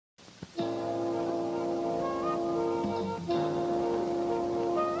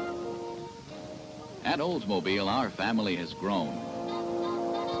At Oldsmobile, our family has grown.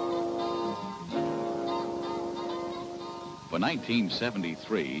 For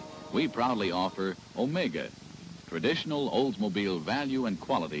 1973, we proudly offer Omega, traditional Oldsmobile value and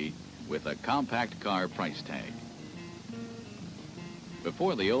quality with a compact car price tag.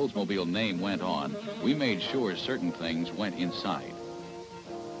 Before the Oldsmobile name went on, we made sure certain things went inside.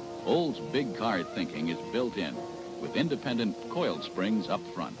 Olds' big car thinking is built in with independent coiled springs up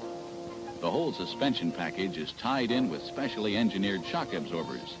front. The whole suspension package is tied in with specially engineered shock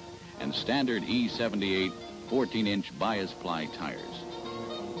absorbers and standard E78 14-inch bias ply tires.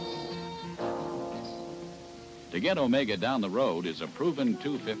 To get Omega down the road is a proven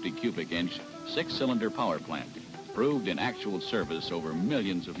 250 cubic inch, 6-cylinder power plant, proved in actual service over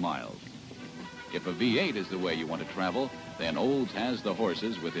millions of miles. If a V8 is the way you want to travel, then Olds has the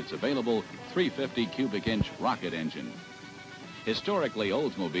horses with its available 350 cubic inch rocket engine. Historically,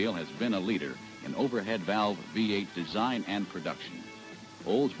 Oldsmobile has been a leader in overhead valve V8 design and production.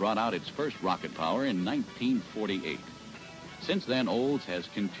 Olds brought out its first rocket power in 1948. Since then, Olds has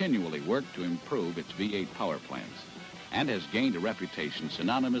continually worked to improve its V8 power plants and has gained a reputation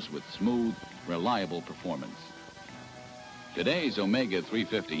synonymous with smooth, reliable performance. Today's Omega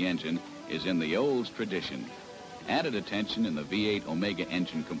 350 engine is in the Olds tradition. Added attention in the V8 Omega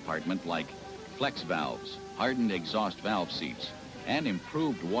engine compartment like flex valves, hardened exhaust valve seats, and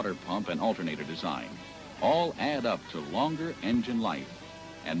improved water pump and alternator design all add up to longer engine life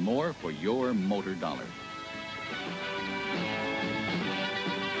and more for your motor dollar.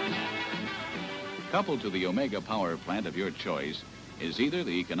 Coupled to the Omega power plant of your choice is either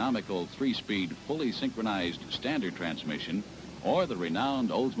the economical 3-speed fully synchronized standard transmission or the renowned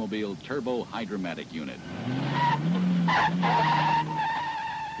Oldsmobile Turbo Hydromatic unit.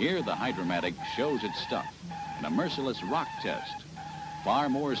 Here the Hydromatic shows its stuff in a merciless rock test, far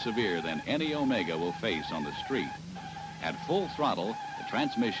more severe than any Omega will face on the street. At full throttle, the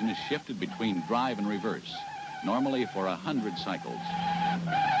transmission is shifted between drive and reverse, normally for 100 cycles.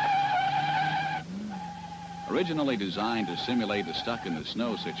 Originally designed to simulate a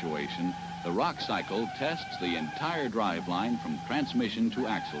stuck-in-the-snow situation, the rock cycle tests the entire drive line from transmission to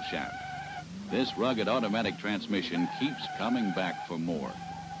axle shaft. This rugged automatic transmission keeps coming back for more.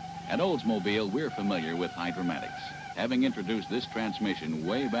 At Oldsmobile, we're familiar with Hydromatics, having introduced this transmission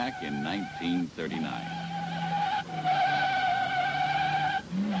way back in 1939.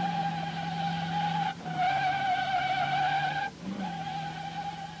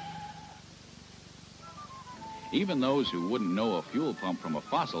 Even those who wouldn't know a fuel pump from a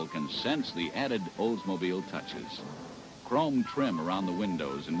fossil can sense the added Oldsmobile touches. Chrome trim around the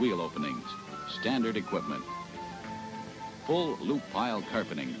windows and wheel openings, standard equipment. Full loop pile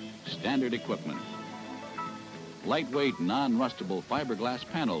carpeting, standard equipment. Lightweight, non-rustable fiberglass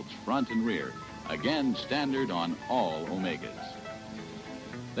panels, front and rear, again standard on all Omegas.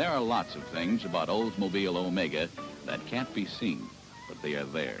 There are lots of things about Oldsmobile Omega that can't be seen, but they are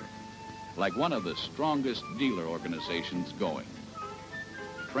there. Like one of the strongest dealer organizations going.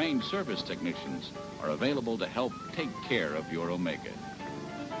 Trained service technicians are available to help take care of your Omega.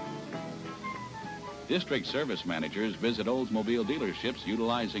 District service managers visit Oldsmobile dealerships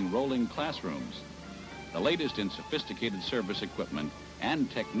utilizing rolling classrooms. The latest in sophisticated service equipment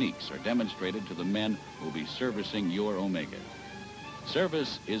and techniques are demonstrated to the men who will be servicing your Omega.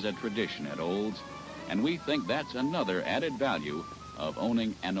 Service is a tradition at Olds, and we think that's another added value of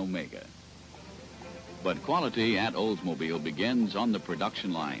owning an Omega. But quality at Oldsmobile begins on the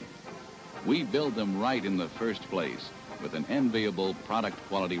production line. We build them right in the first place with an enviable product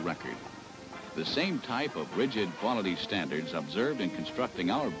quality record. The same type of rigid quality standards observed in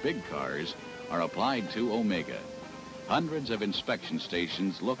constructing our big cars are applied to Omega. Hundreds of inspection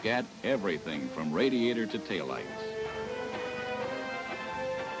stations look at everything from radiator to taillights.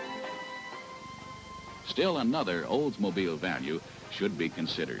 Still another Oldsmobile value should be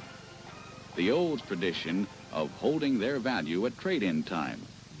considered. The Olds tradition of holding their value at trade-in time.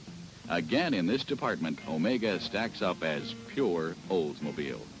 Again, in this department, Omega stacks up as pure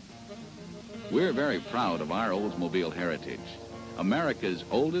Oldsmobile. We're very proud of our Oldsmobile heritage, America's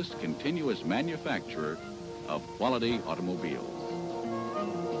oldest continuous manufacturer of quality automobiles.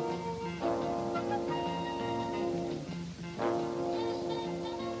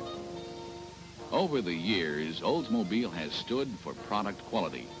 Over the years, Oldsmobile has stood for product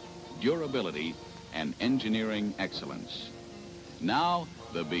quality, durability, and engineering excellence. Now,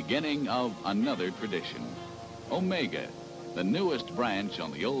 the beginning of another tradition. Omega, the newest branch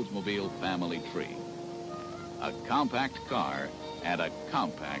on the Oldsmobile family tree. A compact car at a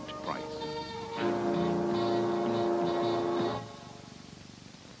compact price.